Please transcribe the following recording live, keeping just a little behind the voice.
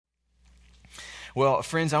Well,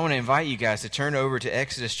 friends, I want to invite you guys to turn over to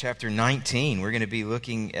Exodus chapter 19. We're going to be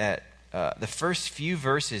looking at the first few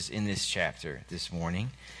verses in this chapter this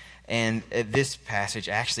morning. And this passage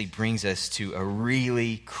actually brings us to a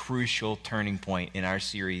really crucial turning point in our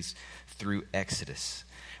series through Exodus.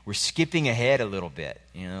 We're skipping ahead a little bit.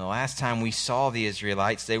 You know, the last time we saw the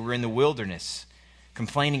Israelites, they were in the wilderness,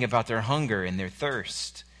 complaining about their hunger and their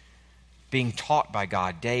thirst, being taught by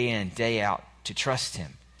God day in, day out to trust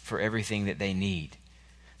Him for everything that they need.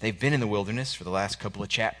 They've been in the wilderness for the last couple of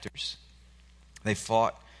chapters. They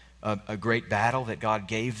fought a great battle that God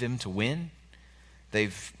gave them to win.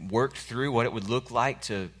 They've worked through what it would look like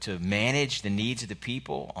to manage the needs of the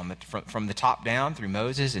people from the top down through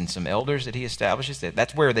Moses and some elders that he establishes.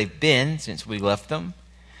 That's where they've been since we left them.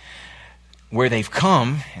 Where they've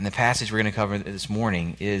come, and the passage we're going to cover this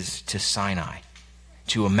morning, is to Sinai,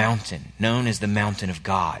 to a mountain known as the Mountain of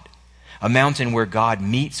God. A mountain where God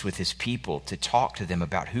meets with His people to talk to them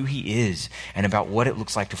about who He is and about what it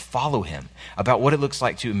looks like to follow Him, about what it looks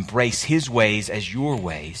like to embrace His ways as your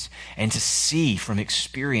ways, and to see from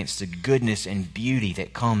experience the goodness and beauty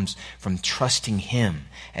that comes from trusting Him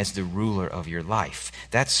as the ruler of your life.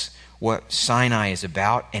 That's what Sinai is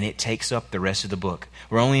about, and it takes up the rest of the book.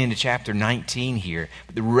 We're only into chapter 19 here,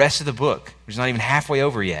 but the rest of the book, which is not even halfway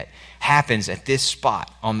over yet, happens at this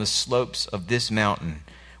spot on the slopes of this mountain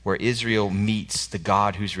where Israel meets the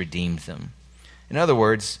God who's redeemed them. In other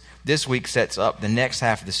words, this week sets up the next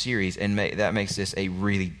half of the series, and that makes this a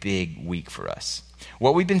really big week for us.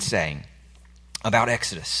 What we've been saying about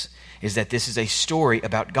Exodus is that this is a story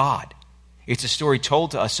about God. It's a story told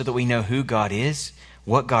to us so that we know who God is,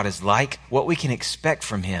 what God is like, what we can expect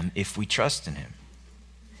from Him if we trust in Him.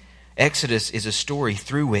 Exodus is a story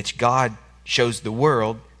through which God shows the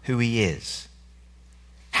world who He is.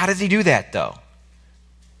 How does He do that, though?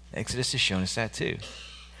 Exodus has shown us that too.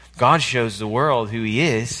 God shows the world who He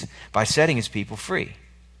is by setting His people free.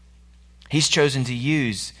 He's chosen to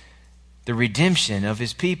use the redemption of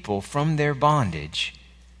His people from their bondage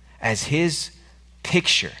as His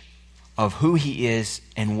picture of who He is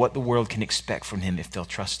and what the world can expect from Him if they'll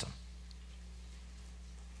trust Him.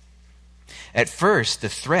 At first, the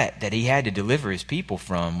threat that He had to deliver His people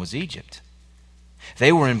from was Egypt.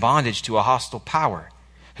 They were in bondage to a hostile power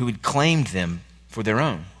who had claimed them for their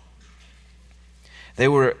own. They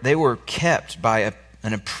were kept by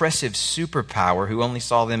an oppressive superpower who only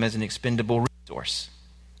saw them as an expendable resource.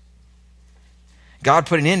 God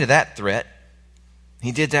put an end to that threat.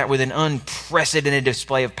 He did that with an unprecedented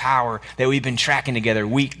display of power that we've been tracking together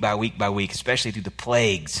week by week by week, especially through the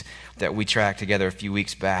plagues that we tracked together a few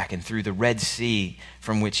weeks back, and through the Red Sea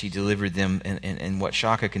from which He delivered them in what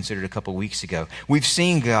Shaka considered a couple weeks ago. We've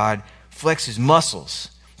seen God flex His muscles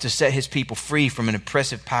to set His people free from an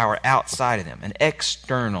oppressive power outside of them, an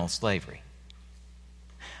external slavery.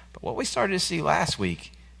 But what we started to see last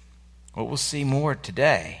week, what we'll see more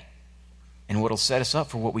today, and what will set us up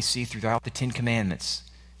for what we see throughout the Ten Commandments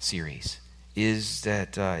series, is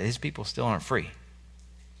that His people still aren't free.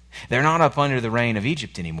 They're not up under the reign of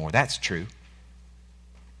Egypt anymore. That's true.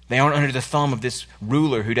 They aren't under the thumb of this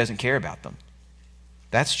ruler who doesn't care about them.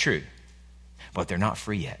 That's true. But they're not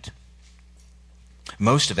free yet.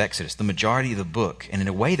 Most of Exodus, the majority of the book, and in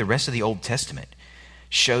a way the rest of the Old Testament,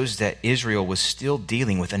 shows that Israel was still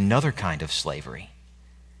dealing with another kind of slavery.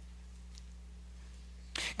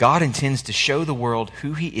 God intends to show the world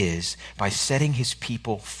who He is by setting His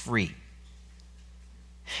people free.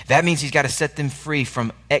 That means He's got to set them free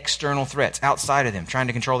from external threats outside of them, trying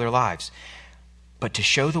to control their lives. But to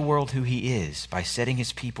show the world who He is by setting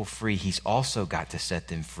His people free, He's also got to set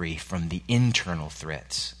them free from the internal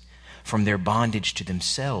threats, from their bondage to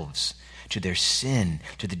themselves, to their sin,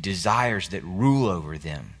 to the desires that rule over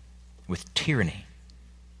them with tyranny.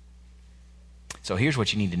 So here's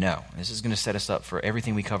what you need to know. This is going to set us up for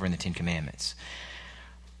everything we cover in the Ten Commandments.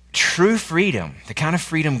 True freedom, the kind of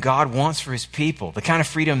freedom God wants for His people, the kind of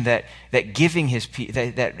freedom that in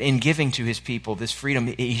giving to His people, this freedom,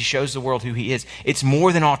 He shows the world who He is. It's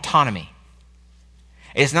more than autonomy.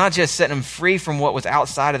 It's not just setting them free from what was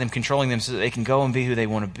outside of them, controlling them so that they can go and be who they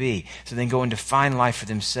want to be, so they can go and define life for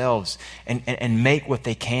themselves and make what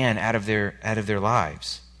they can out of their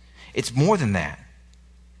lives. It's more than that.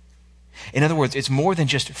 In other words, it's more than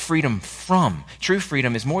just freedom from. True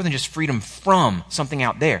freedom is more than just freedom from something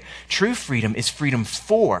out there. True freedom is freedom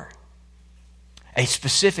for a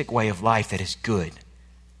specific way of life that is good,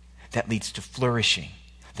 that leads to flourishing,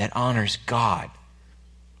 that honors God,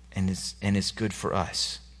 and is good for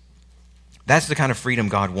us. That's the kind of freedom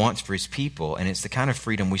God wants for His people, and it's the kind of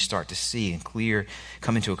freedom we start to see and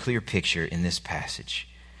come into a clear picture in this passage.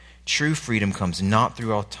 True freedom comes not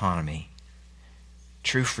through autonomy,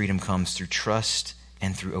 True freedom comes through trust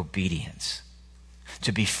and through obedience.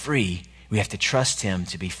 To be free, we have to trust him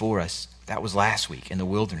to be for us. That was last week in the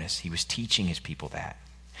wilderness. He was teaching his people that.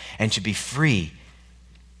 And to be free,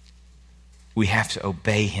 we have to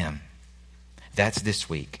obey him. That's this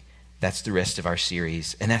week. That's the rest of our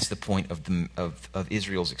series. And that's the point of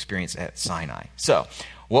Israel's experience at Sinai. So,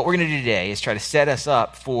 what we're going to do today is try to set us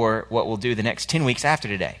up for what we'll do the next 10 weeks after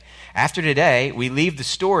today. After today, we leave the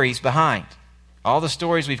stories behind. All the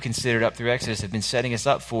stories we've considered up through Exodus have been setting us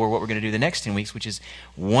up for what we're going to do the next 10 weeks, which is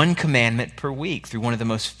one commandment per week through one of the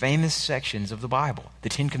most famous sections of the Bible, the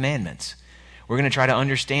Ten Commandments. We're going to try to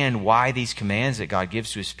understand why these commands that God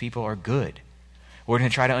gives to his people are good. We're going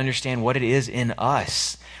to try to understand what it is in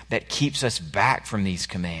us that keeps us back from these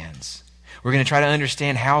commands. We're going to try to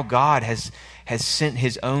understand how God has sent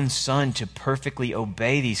his own Son to perfectly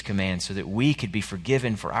obey these commands so that we could be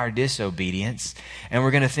forgiven for our disobedience. And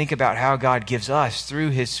we're going to think about how God gives us, through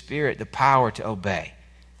his Spirit, the power to obey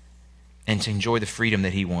and to enjoy the freedom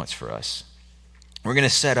that he wants for us. We're going to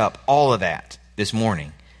set up all of that this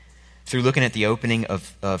morning through looking at the opening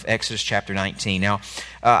of Exodus chapter 19. Now,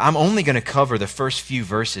 I'm only going to cover the first few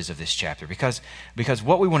verses of this chapter because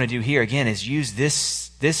what we want to do here, again, is use this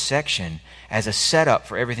section as a setup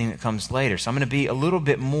for everything that comes later. So I'm going to be a little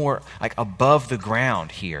bit more like above the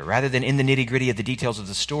ground here, rather than in the nitty-gritty of the details of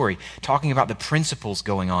the story, talking about the principles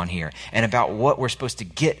going on here and about what we're supposed to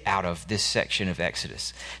get out of this section of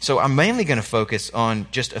Exodus. So I'm mainly going to focus on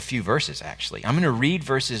just a few verses, actually. I'm going to read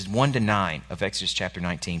verses 1 to 9 of Exodus chapter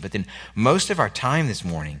 19, but then most of our time this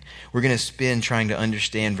morning, we're going to spend trying to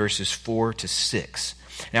understand verses 4 to 6.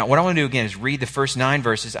 Now, what I want to do again is read the first 9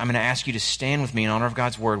 verses. I'm going to ask you to stand with me in honor of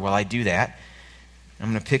God's word while I do that.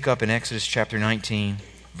 I'm going to pick up in Exodus chapter 19,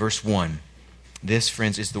 verse 1. This,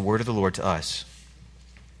 friends, is the word of the Lord to us.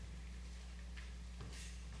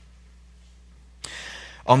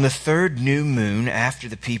 On the 3rd new moon after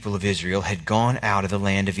the people of Israel had gone out of the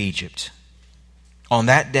land of Egypt, on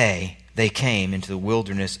that day they came into the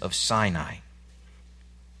wilderness of Sinai.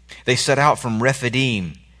 They set out from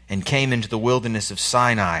Rephidim and came into the wilderness of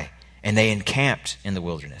Sinai, and they encamped in the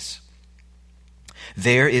wilderness.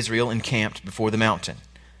 There Israel encamped before the mountain,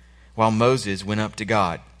 while Moses went up to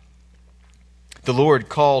God. The Lord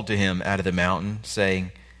called to him out of the mountain,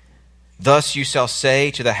 saying, "Thus you shall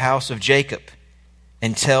say to the house of Jacob,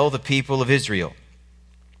 and tell the people of Israel,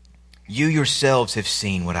 you yourselves have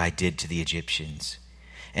seen what I did to the Egyptians,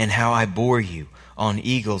 and how I bore you on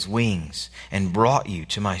eagle's wings, and brought you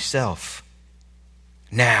to myself.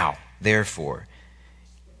 Now, therefore,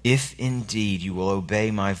 if indeed you will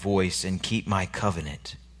obey my voice and keep my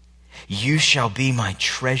covenant, you shall be my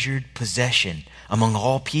treasured possession among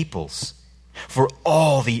all peoples, for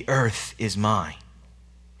all the earth is mine.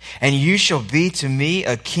 And you shall be to me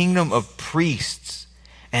a kingdom of priests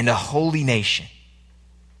and a holy nation.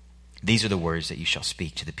 These are the words that you shall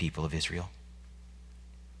speak to the people of Israel."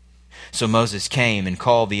 So Moses came and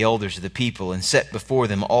called the elders of the people and set before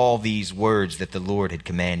them all these words that the Lord had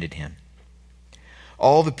commanded him.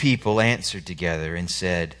 All the people answered together and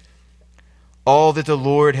said, "All that the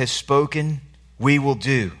Lord has spoken, we will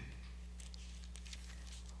do."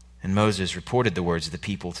 And Moses reported the words of the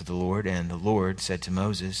people to the Lord, and the Lord said to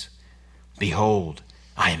Moses, "Behold,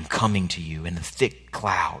 I am coming to you in a thick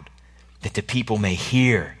cloud, that the people may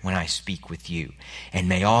hear when I speak with you, and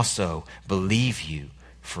may also believe you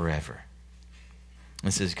forever."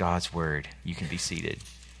 This is God's word. You can be seated.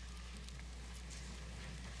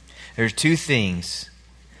 There's 2 things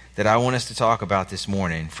that I want us to talk about this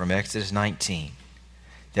morning from Exodus 19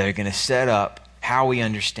 that are going to set up how we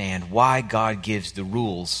understand why God gives the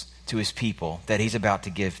rules to his people that he's about to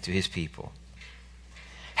give to his people.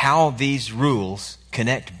 How these rules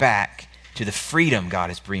connect back to the freedom God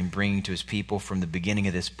has been bringing to his people from the beginning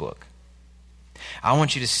of this book. I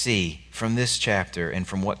want you to see from this chapter and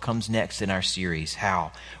from what comes next in our series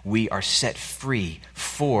how we are set free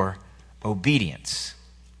for obedience.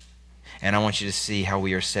 And I want you to see how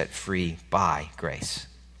we are set free by grace.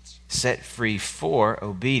 Set free for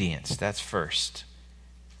obedience, that's first.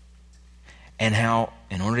 And how,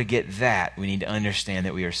 in order to get that, we need to understand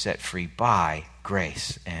that we are set free by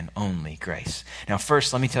grace and only grace. Now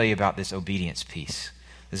first, let me tell you about this obedience piece.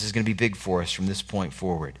 This is going to be big for us from this point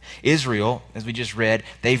forward. Israel, as we just read,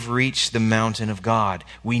 they've reached the mountain of God.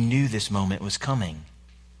 We knew this moment was coming.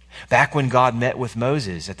 Back when God met with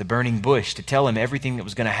Moses at the burning bush to tell him everything that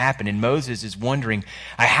was going to happen, and Moses is wondering,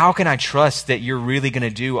 how can I trust that you're really going to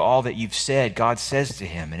do all that you've said? God says to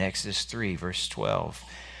him in Exodus 3, verse 12,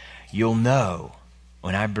 "You'll know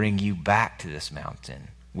when I bring you back to this mountain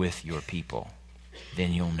with your people.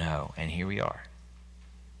 Then you'll know." And here we are.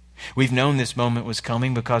 We've known this moment was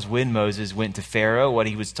coming because when Moses went to Pharaoh, what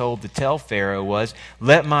he was told to tell Pharaoh was,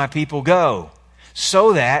 "Let my people go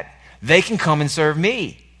so that they can come and serve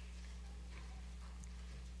me."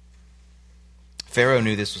 Pharaoh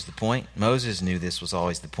knew this was the point. Moses knew this was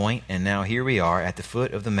always the point. And now here we are at the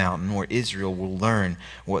foot of the mountain where Israel will learn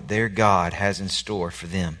what their God has in store for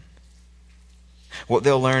them. What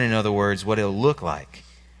they'll learn, in other words, what it'll look like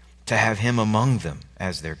to have him among them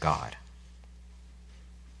as their God.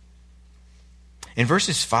 In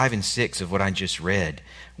verses 5 and 6 of what I just read,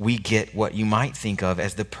 we get what you might think of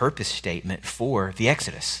as the purpose statement for the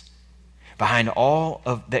Exodus. Behind all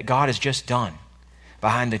of that God has just done,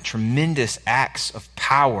 behind the tremendous acts of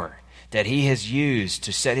power that he has used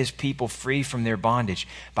to set his people free from their bondage,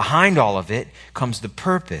 behind all of it comes the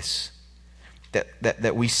purpose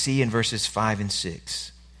that we see in verses 5 and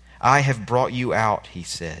 6. I have brought you out, he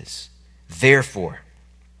says. Therefore,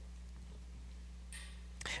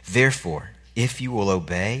 if you will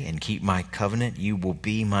obey and keep my covenant, you will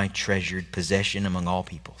be my treasured possession among all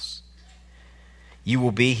peoples. You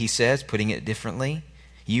will be, he says, putting it differently,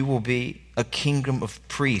 you will be a kingdom of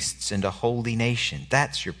priests and a holy nation.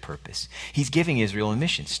 That's your purpose. He's giving Israel a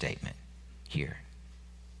mission statement here.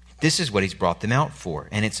 This is what he's brought them out for,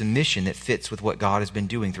 and it's a mission that fits with what God has been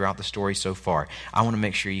doing throughout the story so far. I want to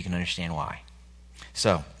make sure you can understand why.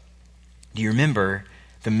 So, do you remember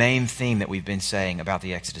the main theme that we've been saying about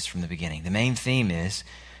the Exodus from the beginning? The main theme is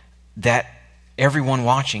that everyone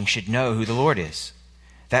watching should know who the Lord is.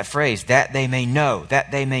 That phrase, that they may know,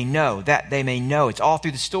 that they may know, that they may know. It's all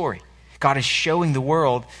through the story. God is showing the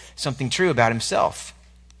world something true about himself.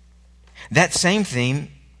 That same theme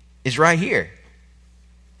is right here.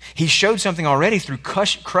 He showed something already through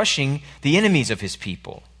crushing the enemies of his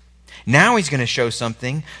people. Now he's going to show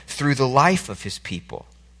something through the life of his people.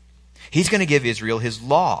 He's going to give Israel his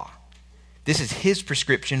law. This is his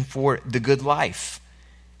prescription for the good life.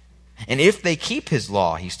 And if they keep his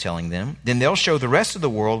law, he's telling them, then they'll show the rest of the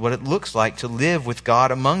world what it looks like to live with God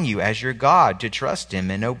among you as your God, to trust him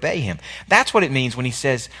and obey him. That's what it means when he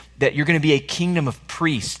says that you're going to be a kingdom of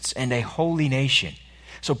priests and a holy nation.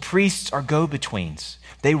 So priests are go-betweens.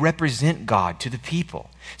 They represent God to the people.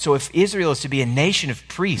 So if Israel is to be a nation of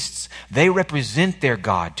priests, they represent their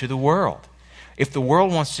God to the world. If the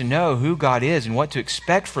world wants to know who God is and what to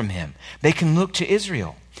expect from him, they can look to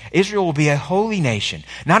Israel. Israel will be a holy nation,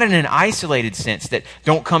 not in an isolated sense that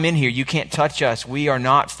don't come in here, you can't touch us, we are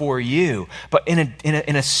not for you, but in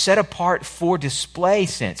a set apart for display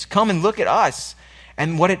sense. Come and look at us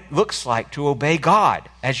and what it looks like to obey God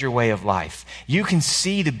as your way of life. You can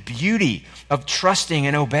see the beauty of trusting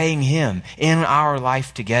and obeying him in our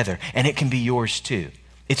life together, and it can be yours too.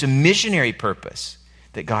 It's a missionary purpose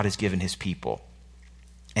that God has given his people.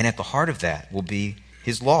 And at the heart of that will be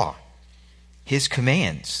his law, his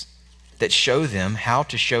commands that show them how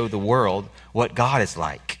to show the world what God is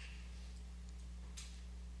like.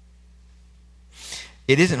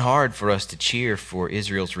 It isn't hard for us to cheer for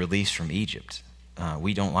Israel's release from Egypt.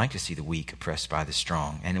 We don't like to see the weak oppressed by the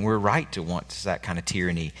strong. And we're right to want that kind of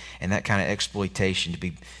tyranny and that kind of exploitation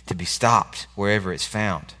to be stopped wherever it's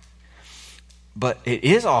found. But it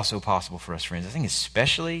is also possible for us, friends, I think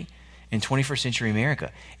especially in 21st century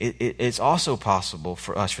America, it's also possible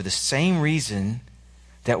for us, for the same reason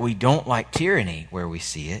that we don't like tyranny where we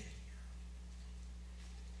see it,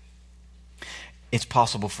 it's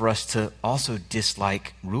possible for us to also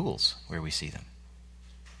dislike rules where we see them.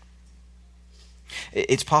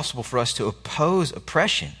 It's possible for us to oppose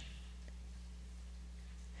oppression,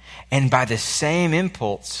 and by the same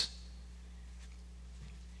impulse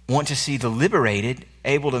want to see the liberated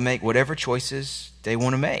able to make whatever choices they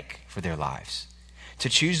want to make for their lives, to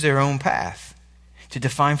choose their own path, to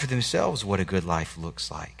define for themselves what a good life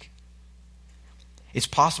looks like. It's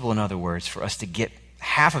possible, in other words, for us to get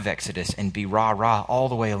half of Exodus and be rah-rah all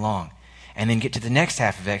the way along, and then get to the next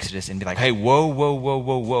half of Exodus and be like, hey,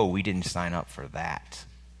 whoa, we didn't sign up for that.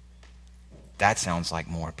 That sounds like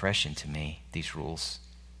more oppression to me, these rules.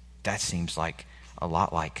 That seems like a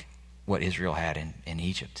lot like what Israel had in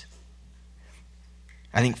Egypt.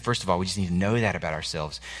 I think, first of all, we just need to know that about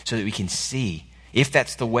ourselves so that we can see if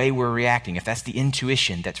that's the way we're reacting, if that's the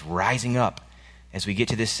intuition that's rising up as we get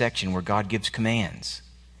to this section where God gives commands.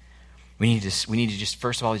 We need to just,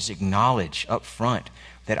 first of all, just acknowledge up front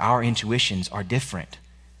that our intuitions are different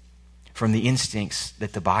from the instincts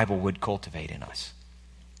that the Bible would cultivate in us.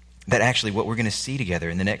 That actually what we're going to see together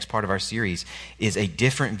in the next part of our series is a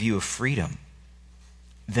different view of freedom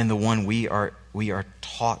than the one we are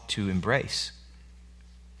taught to embrace.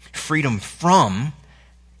 Freedom from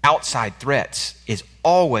outside threats is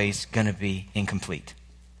always going to be incomplete.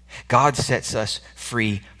 God sets us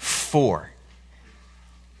free for.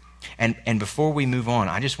 And before we move on,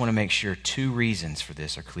 I just want to make sure two reasons for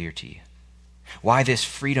this are clear to you. Why this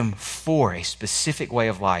freedom for a specific way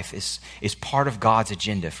of life is part of God's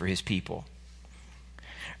agenda for his people.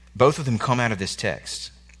 Both of them come out of this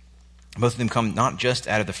text. Both of them come not just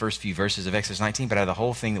out of the first few verses of Exodus 19, but out of the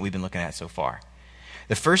whole thing that we've been looking at so far.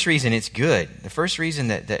 The first reason it's good, the first reason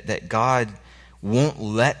that God won't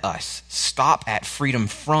let us stop at freedom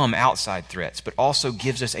from outside threats, but also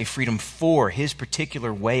gives us a freedom for his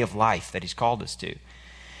particular way of life that he's called us to,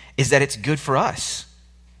 is that it's good for us.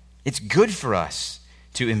 It's good for us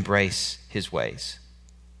to embrace his ways.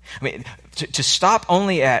 I mean, to stop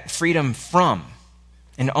only at freedom from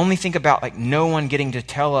and only think about like no one getting to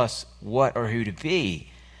tell us what or who to be,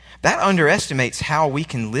 that underestimates how we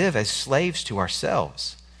can live as slaves to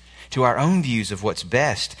ourselves, to our own views of what's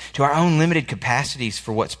best, to our own limited capacities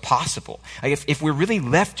for what's possible. Like if we're really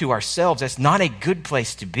left to ourselves, that's not a good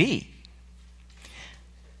place to be.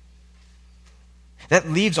 That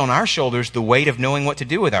leaves on our shoulders the weight of knowing what to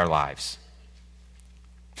do with our lives,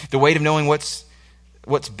 the weight of knowing what's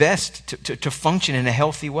best to function in a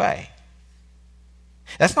healthy way.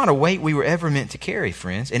 That's not a weight we were ever meant to carry,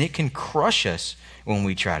 friends, and it can crush us when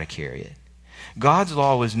we try to carry it. God's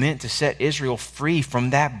law was meant to set Israel free from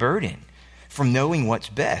that burden, from knowing what's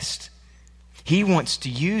best. He wants to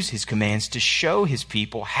use his commands to show his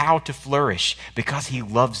people how to flourish because he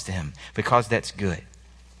loves them, because that's good.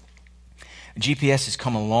 GPS has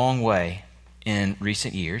come a long way in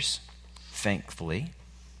recent years, thankfully.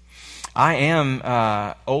 I am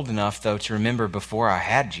old enough, though, to remember before I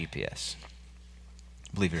had GPS.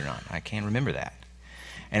 Believe it or not, I can remember that.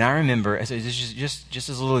 And I remember, just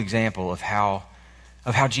as a little example of how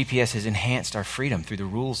GPS has enhanced our freedom through the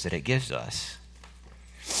rules that it gives us.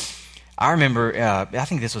 I remember, I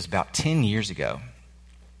think this was about 10 years ago.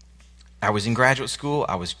 I was in graduate school.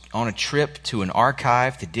 I was on a trip to an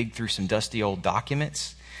archive to dig through some dusty old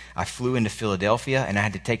documents. I flew into Philadelphia, and I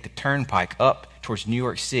had to take the turnpike up towards New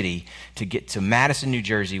York City to get to Madison, New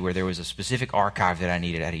Jersey, where there was a specific archive that I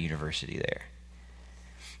needed at a university there.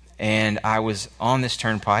 And I was on this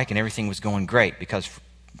turnpike, and everything was going great because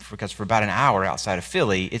for about an hour outside of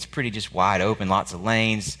Philly, it's pretty just wide open, lots of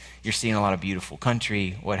lanes. You're seeing a lot of beautiful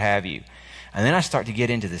country, what have you. And then I start to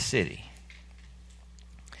get into the city.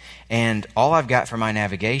 And all I've got for my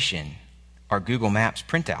navigation are Google Maps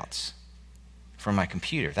printouts from my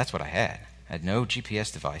computer. That's what I had. I had no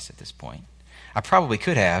GPS device at this point. I probably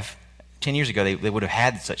could have. 10 years ago, they would have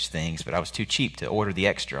had such things, but I was too cheap to order the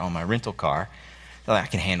extra on my rental car. So I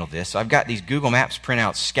can handle this. So I've got these Google Maps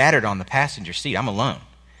printouts scattered on the passenger seat. I'm alone.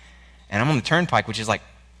 And I'm on the turnpike, which is like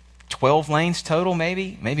 12 lanes total,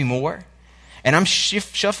 maybe more. And I'm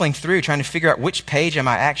shuffling through trying to figure out which page am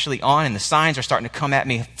I actually on, and the signs are starting to come at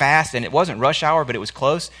me fast, and it wasn't rush hour, but it was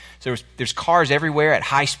close. So there's cars everywhere at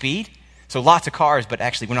high speed. So lots of cars, but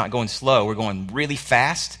actually we're not going slow. We're going really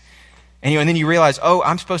fast. And then you realize, oh,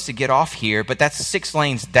 I'm supposed to get off here, but that's 6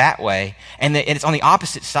 lanes that way, and it's on the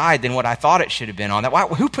opposite side than what I thought it should have been on.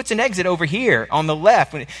 Who puts an exit over here on the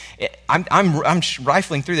left? I'm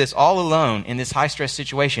rifling through this all alone in this high-stress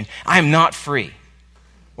situation. I am not free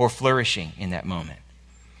or flourishing in that moment.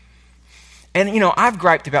 And, I've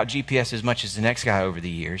griped about GPS as much as the next guy over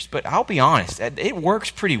the years, but I'll be honest, it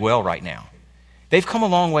works pretty well right now. They've come a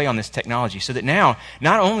long way on this technology so that now,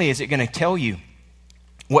 not only is it going to tell you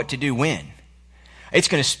what to do when, it's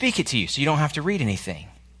going to speak it to you so you don't have to read anything.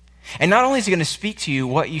 And not only is it going to speak to you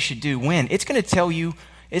what you should do when, it's going to tell you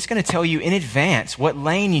in advance what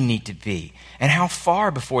lane you need to be and how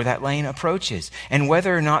far before that lane approaches and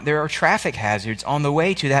whether or not there are traffic hazards on the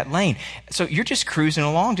way to that lane. So you're just cruising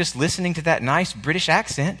along, just listening to that nice British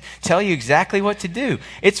accent tell you exactly what to do.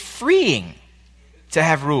 It's freeing to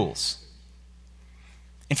have rules.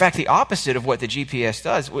 In fact, the opposite of what the GPS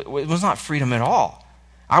does was not freedom at all.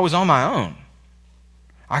 I was on my own.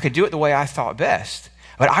 I could do it the way I thought best,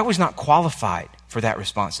 but I was not qualified for that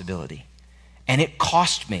responsibility. And it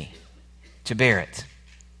cost me to bear it.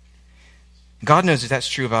 God knows that that's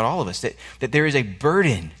true about all of us, that there is a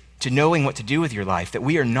burden to knowing what to do with your life that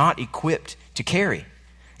we are not equipped to carry.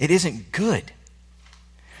 It isn't good.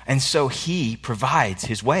 And so he provides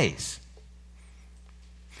his ways.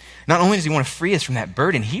 Not only does he want to free us from that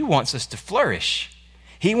burden, he wants us to flourish.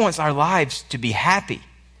 He wants our lives to be happy.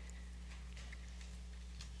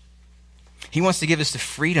 He wants to give us the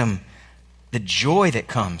freedom, the joy that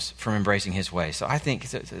comes from embracing his way. So I think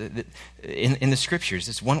in the scriptures,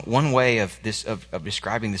 this one way of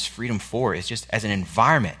describing this freedom for is just as an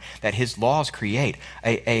environment that his laws create,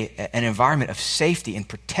 an environment of safety and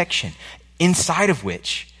protection inside of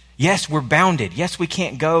which Yes, we're bounded. Yes, we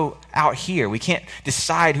can't go out here. We can't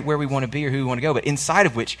decide where we want to be or who we want to go, but inside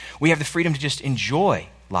of which we have the freedom to just enjoy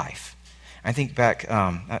life. I think back,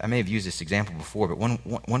 I may have used this example before, but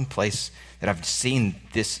one place that I've seen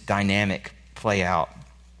this dynamic play out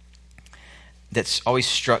that's always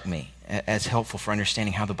struck me as helpful for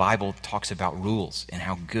understanding how the Bible talks about rules and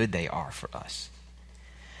how good they are for us.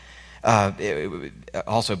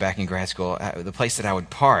 Also back in grad school, the place that I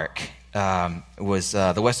would park was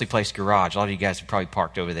the Wesley Place Garage. A lot of you guys have probably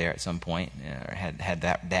parked over there at some point, or had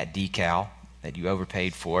that decal that you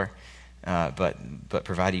overpaid for, but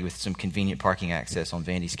provided you with some convenient parking access on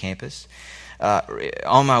Vandy's campus.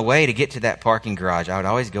 On my way to get to that parking garage, I would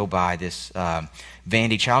always go by this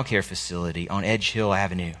Vandy Child Care facility on Edge Hill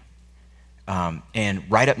Avenue. And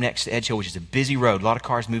right up next to Edge Hill, which is a busy road, a lot of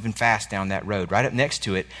cars moving fast down that road, right up next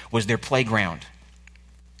to it was their playground.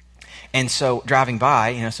 And so driving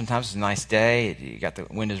by, sometimes it's a nice day, you got the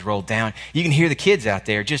windows rolled down, you can hear the kids out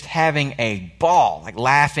there just having a ball, like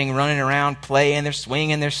laughing, running around, playing, they're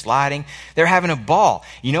swinging, they're sliding, they're having a ball.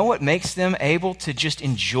 You know what makes them able to just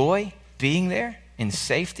enjoy being there in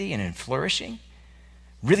safety and in flourishing?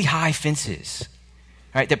 Really high fences,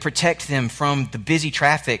 right, that protect them from the busy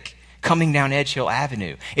traffic coming down Edge Hill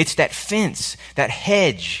Avenue. It's that fence, that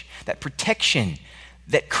hedge, that protection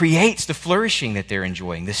that creates the flourishing that they're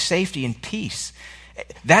enjoying, the safety and peace.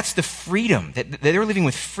 That's the freedom, that they're living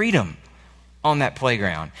with freedom on that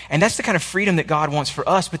playground. And that's the kind of freedom that God wants for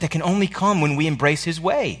us, but that can only come when we embrace his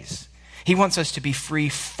ways. He wants us to be free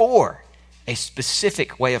for a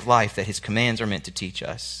specific way of life that his commands are meant to teach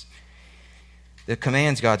us. The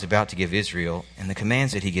commands God's about to give Israel and the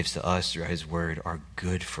commands that he gives to us through his word are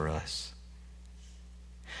good for us.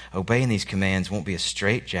 Obeying these commands won't be a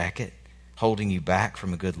straitjacket holding you back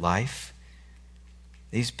from a good life.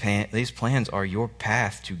 These plans are your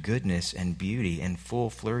path to goodness and beauty and full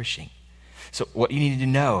flourishing. So what you need to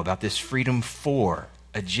know about this freedom for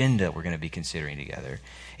agenda we're going to be considering together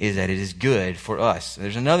is that it is good for us.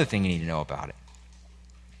 There's another thing you need to know about it.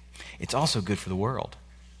 It's also good for the world.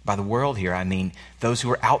 By the world here, I mean those who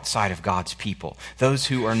are outside of God's people, those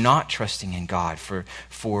who are not trusting in God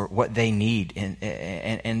for what they need,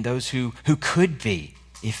 and those who could be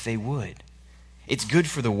if they would. It's good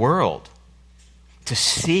for the world to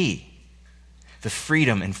see the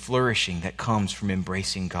freedom and flourishing that comes from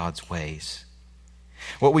embracing God's ways.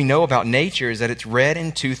 What we know about nature is that it's red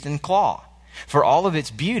in tooth and claw. For all of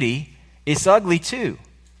its beauty, it's ugly too,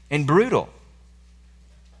 and brutal.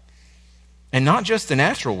 And not just the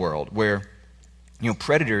natural world where,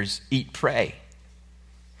 predators eat prey.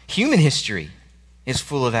 Human history is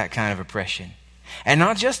full of that kind of oppression. And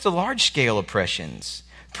not just the large-scale oppressions,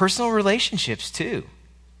 personal relationships too.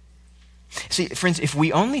 See, friends, if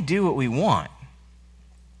we only do what we want,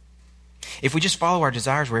 if we just follow our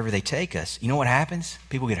desires wherever they take us, you know what happens?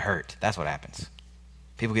 People get hurt. That's what happens.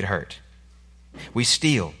 People get hurt. We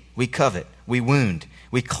steal, we covet, we wound,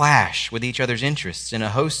 we clash with each other's interests in a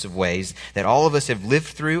host of ways that all of us have lived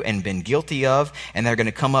through and been guilty of, and they're going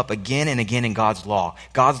to come up again and again in God's law.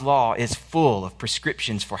 God's law is full of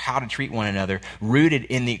prescriptions for how to treat one another, rooted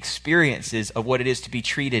in the experiences of what it is to be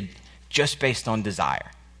treated just based on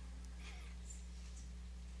desire.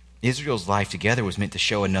 Israel's life together was meant to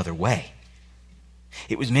show another way.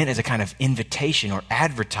 It was meant as a kind of invitation or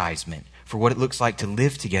advertisement for what it looks like to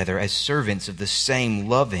live together as servants of the same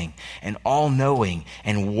loving and all-knowing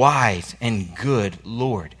and wise and good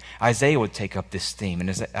Lord. Isaiah would take up this theme in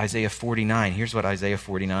Isaiah 49. Here's what Isaiah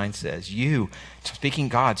 49 says. You,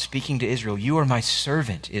 God speaking to Israel, you are my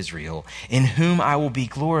servant, Israel, in whom I will be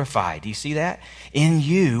glorified. Do you see that? In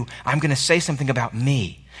you, I'm going to say something about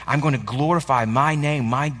me. I'm going to glorify my name,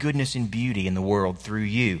 my goodness and beauty in the world through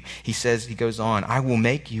you. He goes on, I will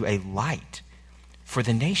make you a light for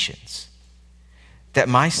the nations, that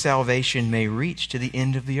my salvation may reach to the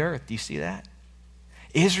end of the earth. Do you see that?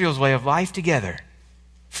 Israel's way of life together,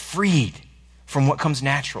 freed from what comes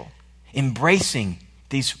natural, embracing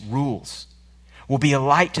these rules, will be a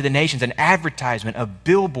light to the nations, an advertisement, a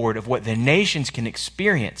billboard of what the nations can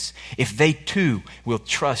experience if they too will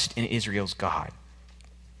trust in Israel's God.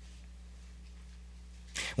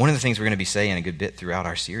 One of the things we're going to be saying a good bit throughout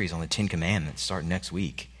our series on the Ten Commandments, starting next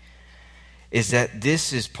week, is that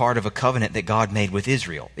this is part of a covenant that God made with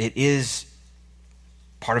Israel. It is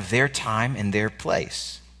part of their time and their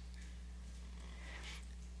place.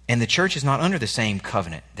 And the church is not under the same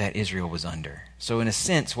covenant that Israel was under. So in a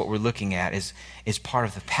sense, what we're looking at is part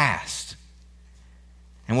of the past.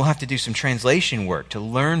 And we'll have to do some translation work to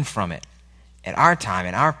learn from it at our time,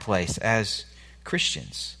 in our place as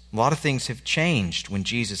Christians. A lot of things have changed when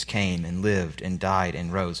Jesus came and lived and died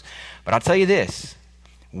and rose. But I'll tell you this,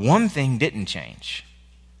 one thing didn't change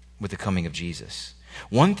with the coming of Jesus.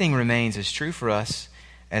 One thing remains as true for us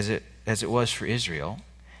as it was for Israel.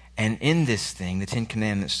 And in this thing, the Ten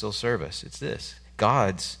Commandments still serve us. It's this: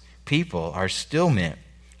 God's people are still meant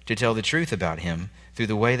to tell the truth about him through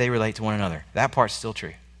the way they relate to one another. That part's still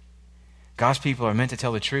true. God's people are meant to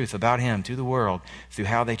tell the truth about him to the world through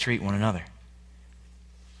how they treat one another.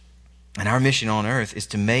 And our mission on earth is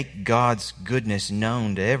to make God's goodness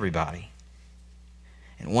known to everybody.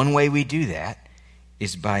 And one way we do that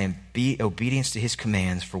is by obedience to his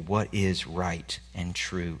commands for what is right and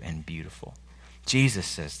true and beautiful. Jesus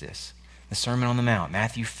says this, the Sermon on the Mount,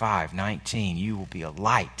 Matthew 5:19, you will be a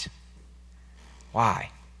light. Why?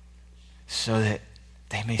 So that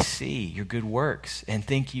they may see your good works and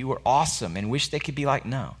think you are awesome and wish they could be like,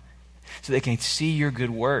 no. So they can see your good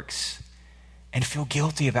works and feel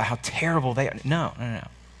guilty about how terrible they are. No.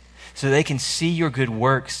 So they can see your good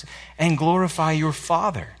works and glorify your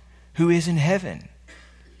Father who is in heaven.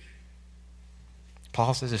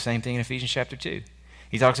 Paul says the same thing in Ephesians chapter 2.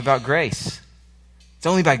 He talks about grace. It's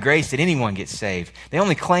only by grace that anyone gets saved. They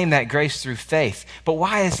only claim that grace through faith. But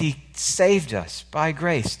why has he saved us? By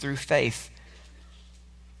grace, through faith,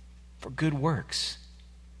 for good works,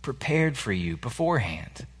 prepared for you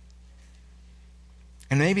beforehand.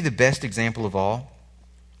 And maybe the best example of all,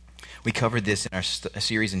 we covered this in our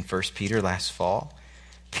series in 1 Peter last fall.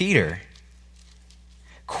 Peter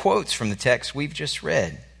quotes from the text we've just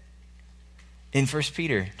read in 1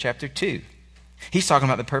 Peter chapter 2. He's talking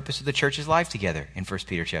about the purpose of the church's life together in 1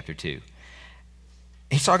 Peter chapter 2.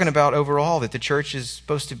 He's talking about overall that the church is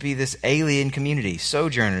supposed to be this alien community,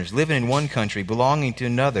 sojourners living in one country, belonging to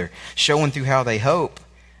another, showing through how they hope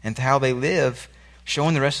and how they live,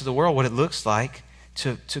 showing the rest of the world what it looks like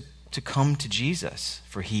to come to Jesus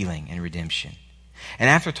for healing and redemption. And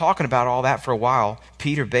after talking about all that for a while,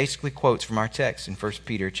 Peter basically quotes from our text in 1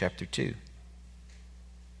 Peter chapter 2.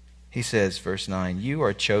 He says, verse 9, you are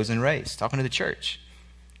a chosen race, talking to the church.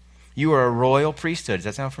 You are a royal priesthood. Does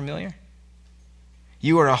that sound familiar?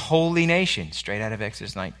 You are a holy nation, straight out of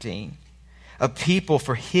Exodus 19. A people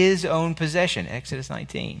for his own possession, Exodus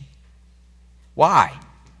 19. Why?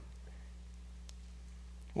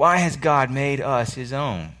 Why has God made us his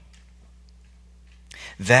own?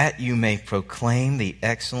 That you may proclaim the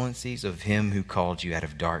excellencies of him who called you out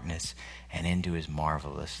of darkness and into his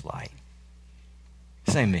marvelous light.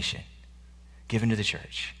 Same mission given to the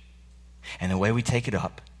church. And the way we take it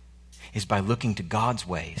up is by looking to God's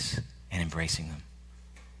ways and embracing them.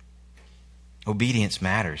 Obedience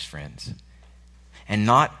matters, friends. And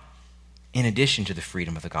not in addition to the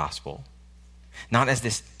freedom of the gospel. Not as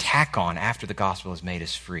this tack on after the gospel has made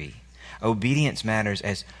us free. Obedience matters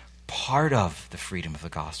as part of the freedom of the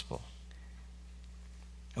gospel.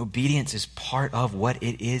 Obedience is part of what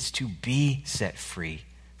it is to be set free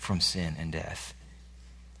from sin and death.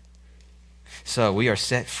 So we are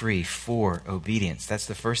set free for obedience. That's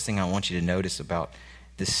the first thing I want you to notice about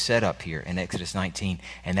this setup here in Exodus 19.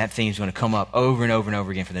 And that theme is going to come up over and over and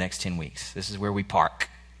over again for the next 10 weeks. This is where we park.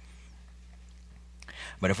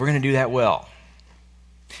 But if we're going to do that well,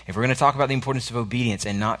 if we're going to talk about the importance of obedience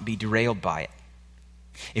and not be derailed by it,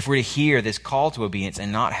 if we're to hear this call to obedience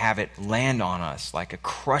and not have it land on us like a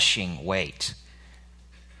crushing weight,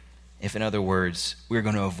 if, in other words, we're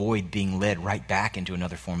going to avoid being led right back into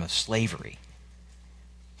another form of slavery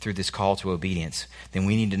through this call to obedience, then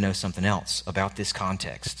we need to know something else about this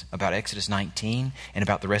context, about Exodus 19 and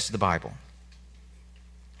about the rest of the Bible.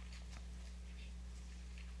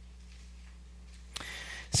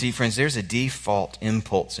 See, friends, there's a default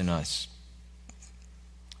impulse in us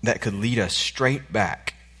that could lead us straight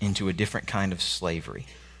back into a different kind of slavery.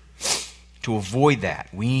 To avoid that,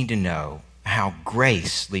 we need to know how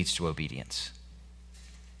grace leads to obedience.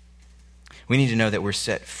 We need to know that we're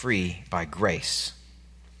set free by grace.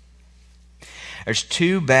 There's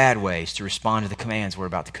two bad ways to respond to the commands we're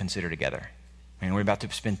about to consider together. And we're about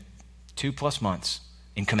to spend 2+ months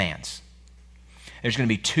in commands. There's going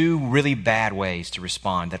to be two really bad ways to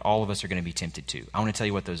respond that all of us are going to be tempted to. I want to tell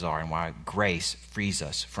you what those are and why grace frees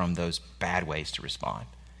us from those bad ways to respond.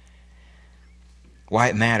 Why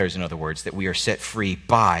it matters, in other words, that we are set free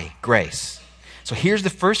by grace. So here's the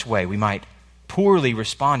first way we might poorly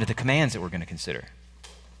respond to the commands that we're going to consider.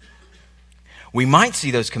 We might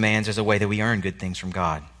see those commands as a way that we earn good things from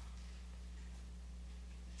God.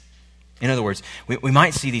 In other words, we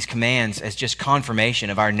might see these commands as just confirmation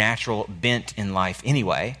of our natural bent in life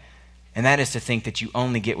anyway, and that is to think that you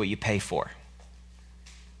only get what you pay for.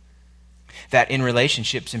 That in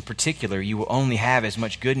relationships in particular, you will only have as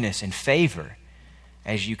much goodness and favor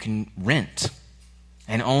as you can rent,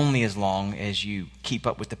 and only as long as you keep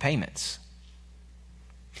up with the payments.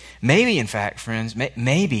 Maybe, in fact, friends,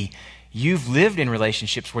 maybe you've lived in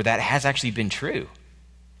relationships where that has actually been true.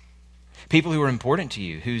 People who were important to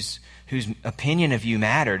you, whose opinion of you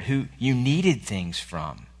mattered, who you needed things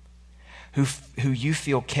from, who you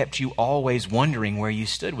feel kept you always wondering where you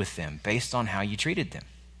stood with them based on how you treated them.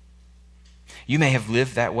 You may have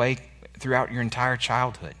lived that way throughout your entire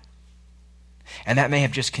childhood. And that may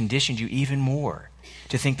have just conditioned you even more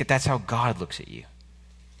to think that that's how God looks at you.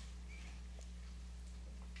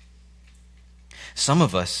 Some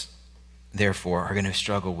of us, therefore, are going to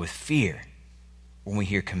struggle with fear when we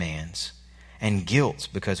hear commands and guilt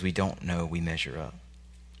because we don't know we measure up.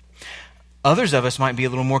 Others of us might be a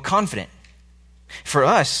little more confident. For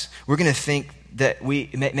us, we're going to think that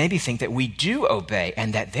we do obey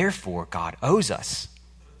and that therefore God owes us.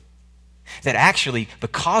 That actually,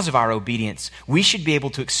 because of our obedience, we should be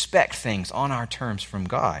able to expect things on our terms from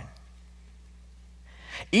God.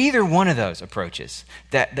 Either one of those approaches,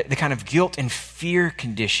 that the kind of guilt and fear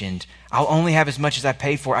conditioned, I'll only have as much as I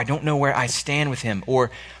paid for, I don't know where I stand with him,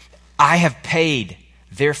 or I have paid,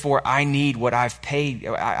 therefore I need what I've paid,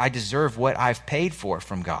 I deserve what I've paid for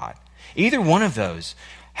from God. Either one of those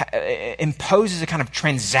imposes a kind of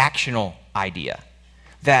transactional idea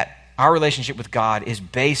that our relationship with God is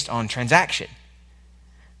based on transaction,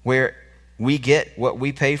 where we get what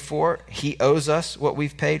we paid for, he owes us what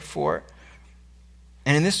we've paid for.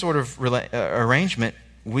 And in this sort of arrangement,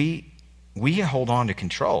 we hold on to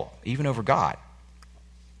control, even over God.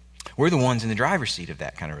 We're the ones in the driver's seat of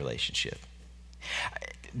that kind of relationship.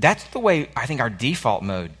 That's the way I think our default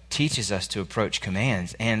mode teaches us to approach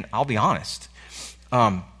commands. And I'll be honest,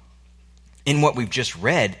 in what we've just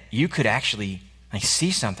read, you could actually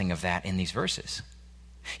see something of that in these verses.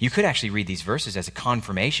 You could actually read these verses as a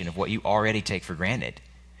confirmation of what you already take for granted,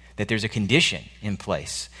 that there's a condition in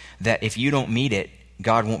place, that if you don't meet it,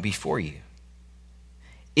 God won't be for you.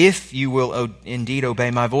 If you will indeed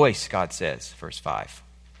obey my voice, God says, verse 5.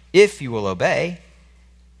 If you will obey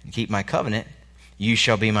and keep my covenant, you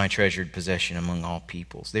shall be my treasured possession among all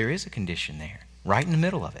peoples. There is a condition there, right in the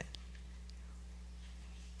middle of it.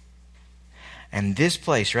 And this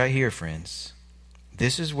place right here, friends,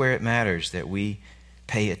 this is where it matters that we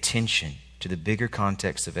pay attention to the bigger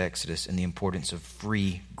context of Exodus and the importance of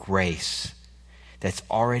free grace that's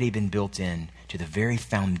already been built in to the very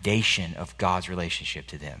foundation of God's relationship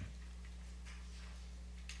to them.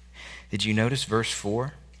 Did you notice verse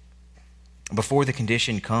 4? Before the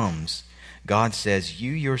condition comes, God says,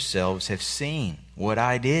 you yourselves have seen what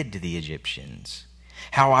I did to the Egyptians,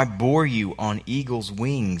 how I bore you on eagle's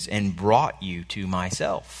wings and brought you to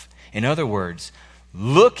myself. In other words,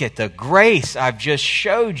 look at the grace I've just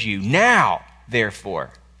showed you. Now,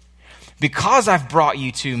 therefore, because I've brought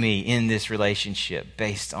you to me in this relationship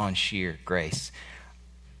based on sheer grace,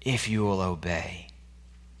 if you will obey,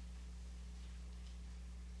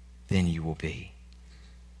 then you will be.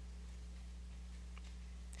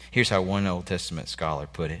 Here's how one Old Testament scholar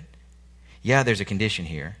put it. Yeah, there's a condition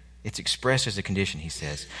here. It's expressed as a condition, he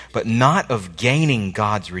says, but not of gaining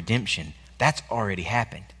God's redemption. That's already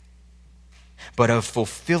happened. But of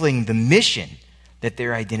fulfilling the mission that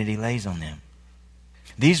their identity lays on them.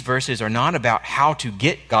 These verses are not about how to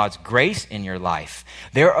get God's grace in your life.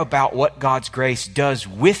 They're about what God's grace does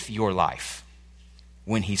with your life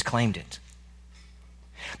when he's claimed it.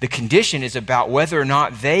 The condition is about whether or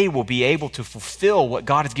not they will be able to fulfill what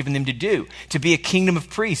God has given them to do, to be a kingdom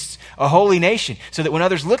of priests, a holy nation, so that when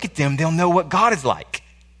others look at them, they'll know what God is like.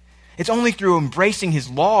 It's only through embracing his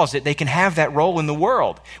laws that they can have that role in the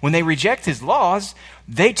world. When they reject his laws,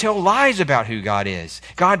 they tell lies about who God is.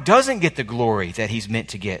 God doesn't get the glory that he's meant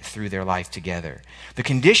to get through their life together. The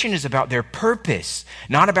condition is about their purpose,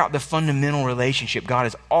 not about the fundamental relationship God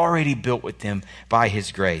has already built with them by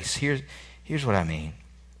his grace. Here's what I mean.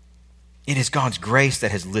 It is God's grace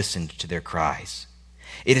that has listened to their cries.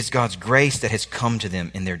 It is God's grace that has come to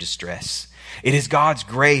them in their distress. It is God's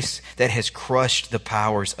grace that has crushed the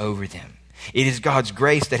powers over them. It is God's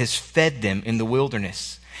grace that has fed them in the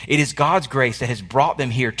wilderness. It is God's grace that has brought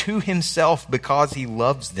them here to himself because he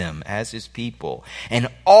loves them as his people. And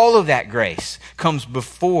all of that grace comes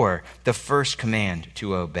before the first command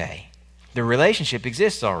to obey. The relationship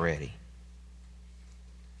exists already.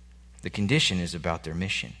 The condition is about their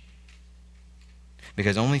mission.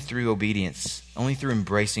 Because only through obedience, only through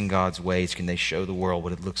embracing God's ways can they show the world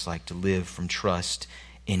what it looks like to live from trust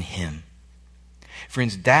in him.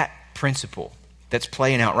 Friends, that principle that's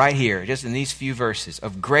playing out right here, just in these few verses,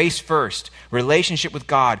 of grace first, relationship with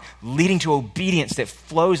God, leading to obedience that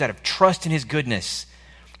flows out of trust in his goodness,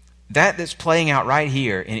 that's playing out right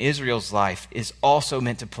here in Israel's life is also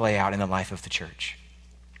meant to play out in the life of the church.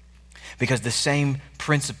 because the same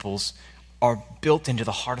principles are built into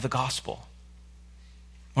the heart of the gospel.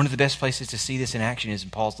 One of the best places to see this in action is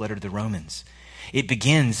in Paul's letter to the Romans. It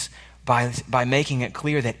begins by making it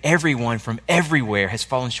clear that everyone from everywhere has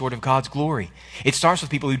fallen short of God's glory. It starts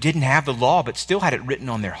with people who didn't have the law but still had it written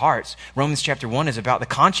on their hearts. Romans chapter 1 is about the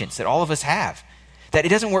conscience that all of us have, that it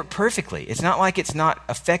doesn't work perfectly. It's not like it's not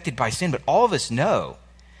affected by sin, but all of us know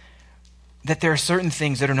that there are certain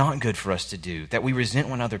things that are not good for us to do, that we resent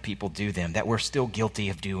when other people do them, that we're still guilty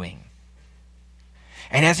of doing.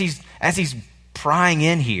 And as he's prying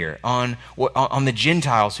in here on the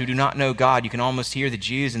Gentiles who do not know God, you can almost hear the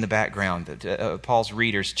Jews in the background, Paul's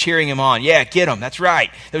readers, cheering him on. Yeah, get them. That's right.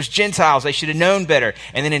 Those Gentiles, they should have known better.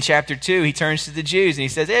 And then in chapter 2, he turns to the Jews and he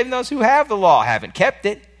says, even those who have the law haven't kept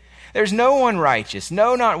it. There's no one righteous,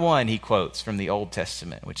 no, not one, he quotes from the Old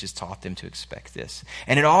Testament, which has taught them to expect this.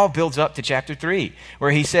 And it all builds up to chapter 3,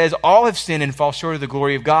 where he says, all have sinned and fall short of the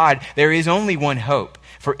glory of God. There is only one hope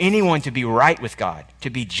for anyone to be right with God, to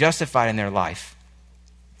be justified in their life.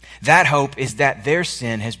 That hope is that their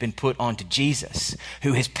sin has been put onto Jesus,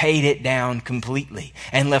 who has paid it down completely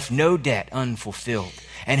and left no debt unfulfilled,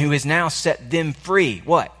 and who has now set them free.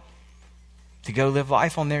 What? To go live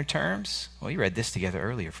life on their terms? Well, you read this together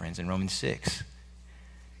earlier, friends, in Romans 6.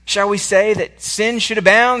 Shall we say that sin should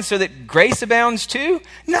abound so that grace abounds too?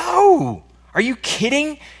 No! Are you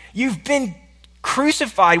kidding? You've been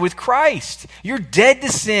crucified with Christ. You're dead to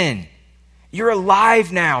sin. You're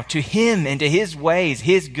alive now to him and to his ways,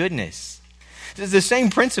 his goodness. The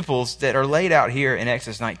same principles that are laid out here in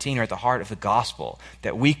Exodus 19 are at the heart of the gospel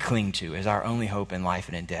that we cling to as our only hope in life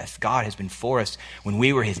and in death. God has been for us when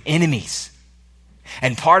we were his enemies.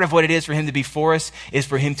 And part of what it is for him to be for us is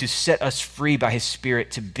for him to set us free by his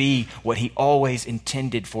Spirit to be what he always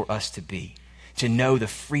intended for us to be, to know the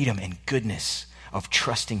freedom and goodness of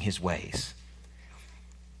trusting his ways.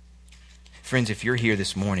 Friends, if you're here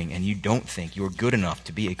this morning and you don't think you're good enough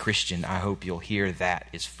to be a Christian, I hope you'll hear that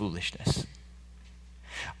is foolishness.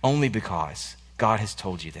 Only because God has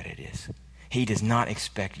told you that it is. He does not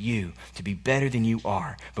expect you to be better than you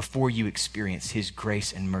are before you experience his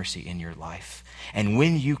grace and mercy in your life. And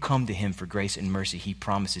when you come to him for grace and mercy, he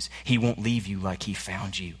promises he won't leave you like he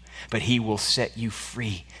found you, but he will set you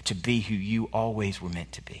free to be who you always were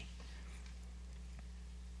meant to be.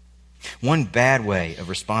 One bad way of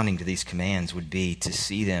responding to these commands would be to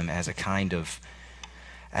see them as a kind of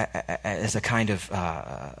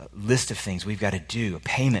list of things we've got to do, a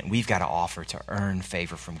payment we've got to offer to earn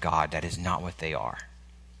favor from God. That is not what they are.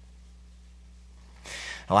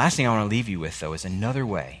 The last thing I want to leave you with, though, is another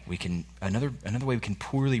way we can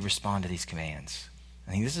poorly respond to these commands.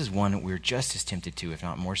 I think this is one that we're just as tempted to, if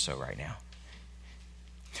not more so, right now.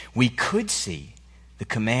 We could see the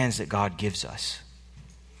commands that God gives us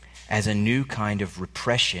as a new kind of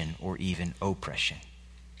repression or even oppression.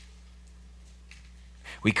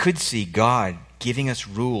 We could see God giving us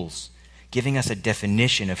rules, giving us a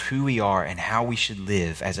definition of who we are and how we should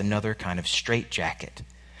live as another kind of straitjacket,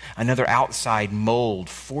 another outside mold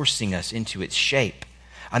forcing us into its shape,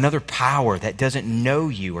 another power that doesn't know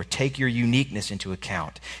you or take your uniqueness into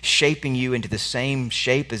account, shaping you into the same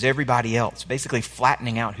shape as everybody else, basically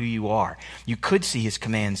flattening out who you are. You could see his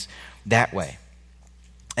commands that way,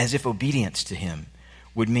 as if obedience to him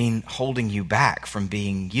would mean holding you back from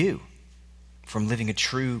being you, from living a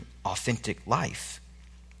true, authentic life.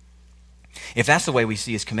 If that's the way we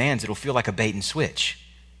see his commands, it'll feel like a bait and switch.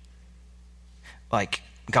 Like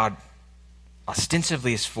God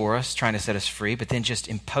ostensibly is for us, trying to set us free, but then just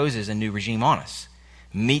imposes a new regime on us.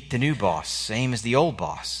 Meet the new boss, same as the old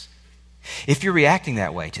boss. If you're reacting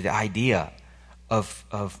that way to the idea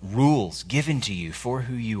of rules given to you for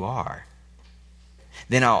who you are,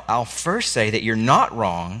 then I'll first say that you're not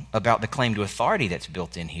wrong about the claim to authority that's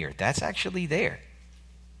built in here. That's actually there.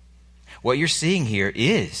 What you're seeing here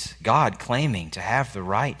is God claiming to have the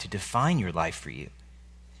right to define your life for you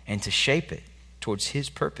and to shape it towards his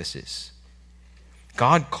purposes.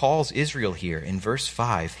 God calls Israel here in verse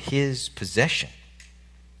 5 his possession.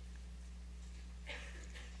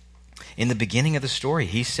 In the beginning of the story,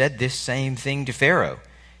 he said this same thing to Pharaoh.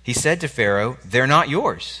 He said to Pharaoh, "They're not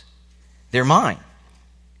yours, they're mine.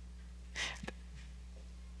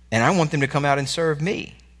 And I want them to come out and serve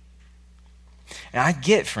me." And I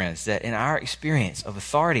get, friends, that in our experience of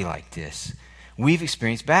authority like this, we've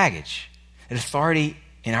experienced baggage. That authority,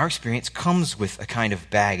 in our experience, comes with a kind of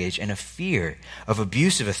baggage and a fear of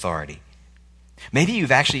abusive authority. Maybe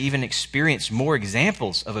you've actually even experienced more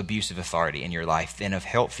examples of abusive authority in your life than of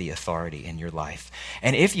healthy authority in your life.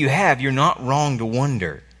 And if you have, you're not wrong to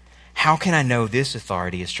wonder, how can I know this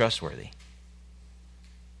authority is trustworthy?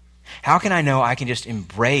 How can I know I can just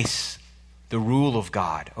embrace the rule of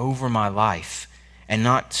God over my life and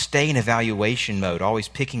not stay in evaluation mode, always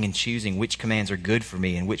picking and choosing which commands are good for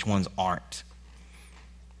me and which ones aren't.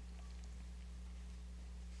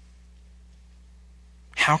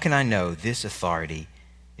 How can I know this authority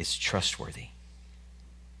is trustworthy?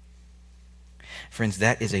 Friends,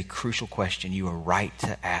 that is a crucial question. You are right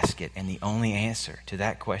to ask it. And the only answer to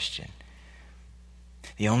that question,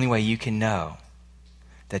 the only way you can know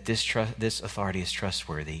that this authority is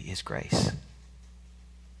trustworthy is grace.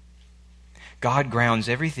 God grounds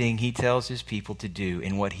everything he tells his people to do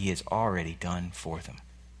in what he has already done for them.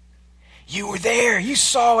 You were there. You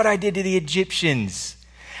saw what I did to the Egyptians.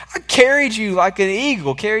 I carried you like an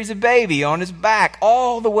eagle carries a baby on his back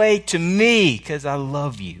all the way to me because I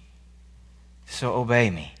love you. So obey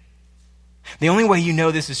me. The only way you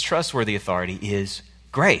know this is trustworthy authority is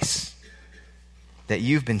grace. That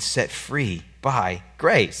you've been set free by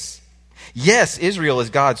grace. Yes, Israel is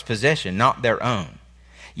God's possession, not their own.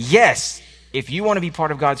 Yes, if you want to be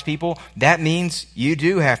part of God's people, that means you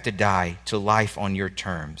do have to die to life on your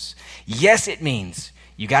terms. Yes, it means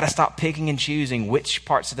you got to stop picking and choosing which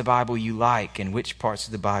parts of the Bible you like and which parts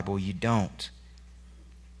of the Bible you don't.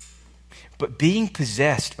 But being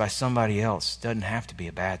possessed by somebody else doesn't have to be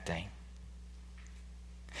a bad thing.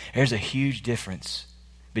 There's a huge difference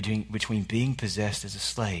between being possessed as a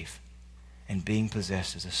slave and being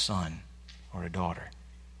possessed as a son or a daughter.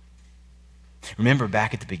 Remember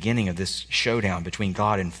back at the beginning of this showdown between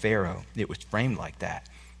God and Pharaoh, it was framed like that.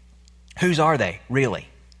 Whose are they, really?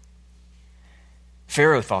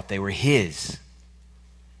 Pharaoh thought they were his.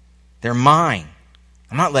 They're mine.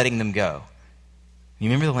 I'm not letting them go. You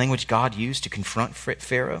remember the language God used to confront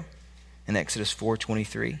Pharaoh in Exodus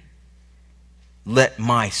 4:23? Let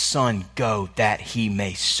my son go that he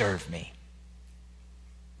may serve me.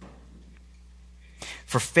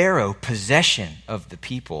 For Pharaoh, possession of the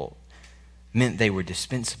people meant they were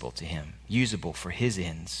dispensable to him, usable for his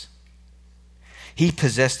ends. He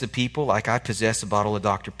possessed the people like I possess a bottle of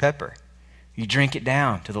Dr. Pepper. You drink it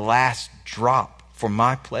down to the last drop for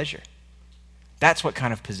my pleasure. That's what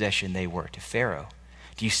kind of possession they were to Pharaoh.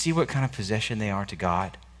 Do you see what kind of possession they are to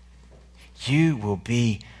God? You will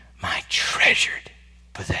be my treasured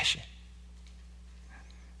possession.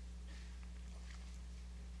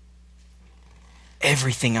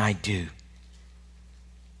 Everything I do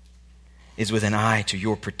is with an eye to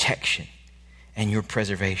your protection and your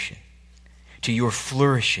preservation, to your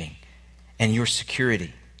flourishing and your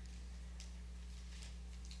security.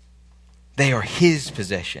 They are his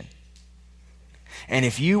possession. And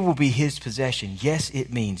if you will be his possession, yes,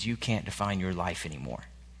 it means you can't define your life anymore.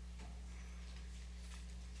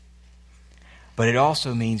 But it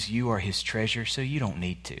also means you are his treasure, so you don't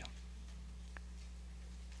need to.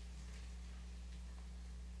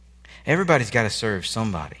 Everybody's got to serve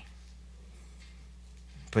somebody.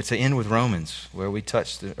 But to end with Romans, where we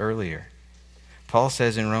touched it earlier, Paul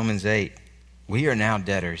says in Romans 8, we are now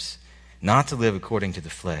debtors, not to live according to the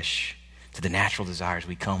flesh, to the natural desires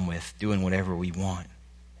we come with, doing whatever we want.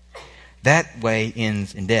 That way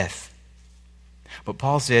ends in death. But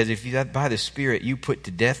Paul says, if you, by the Spirit you put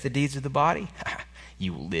to death the deeds of the body,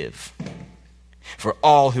 you will live. For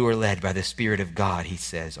all who are led by the Spirit of God, he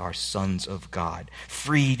says, are sons of God,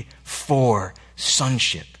 freed for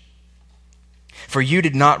sonship. For you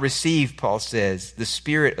did not receive, Paul says, the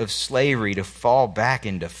spirit of slavery to fall back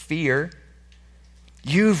into fear.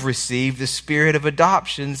 You've received the spirit of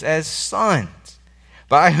adoptions as sons,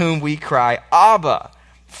 by whom we cry, Abba,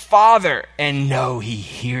 Father, and know he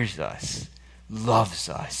hears us, loves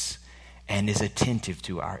us, and is attentive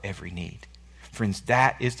to our every need. Friends,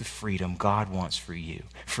 that is the freedom God wants for you.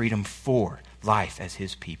 Freedom for life as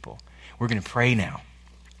his people. We're going to pray now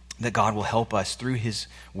that God will help us through his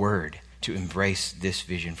word to embrace this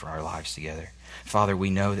vision for our lives together. Father,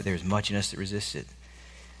 we know that there's much in us that resists it.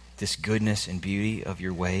 This goodness and beauty of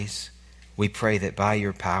your ways. We pray that by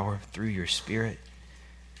your power, through your Spirit,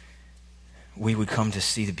 we would come to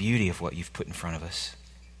see the beauty of what you've put in front of us,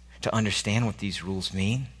 to understand what these rules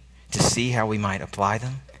mean, to see how we might apply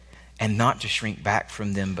them, and not to shrink back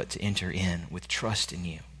from them, but to enter in with trust in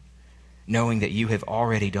you, knowing that you have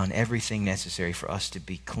already done everything necessary for us to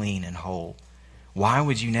be clean and whole. Why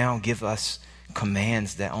would you now give us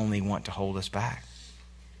commands that only want to hold us back?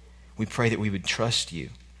 We pray that we would trust you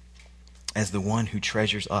as the one who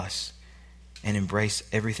treasures us and embrace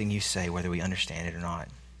everything you say, whether we understand it or not.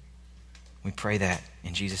 We pray that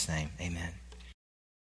in Jesus' name, amen.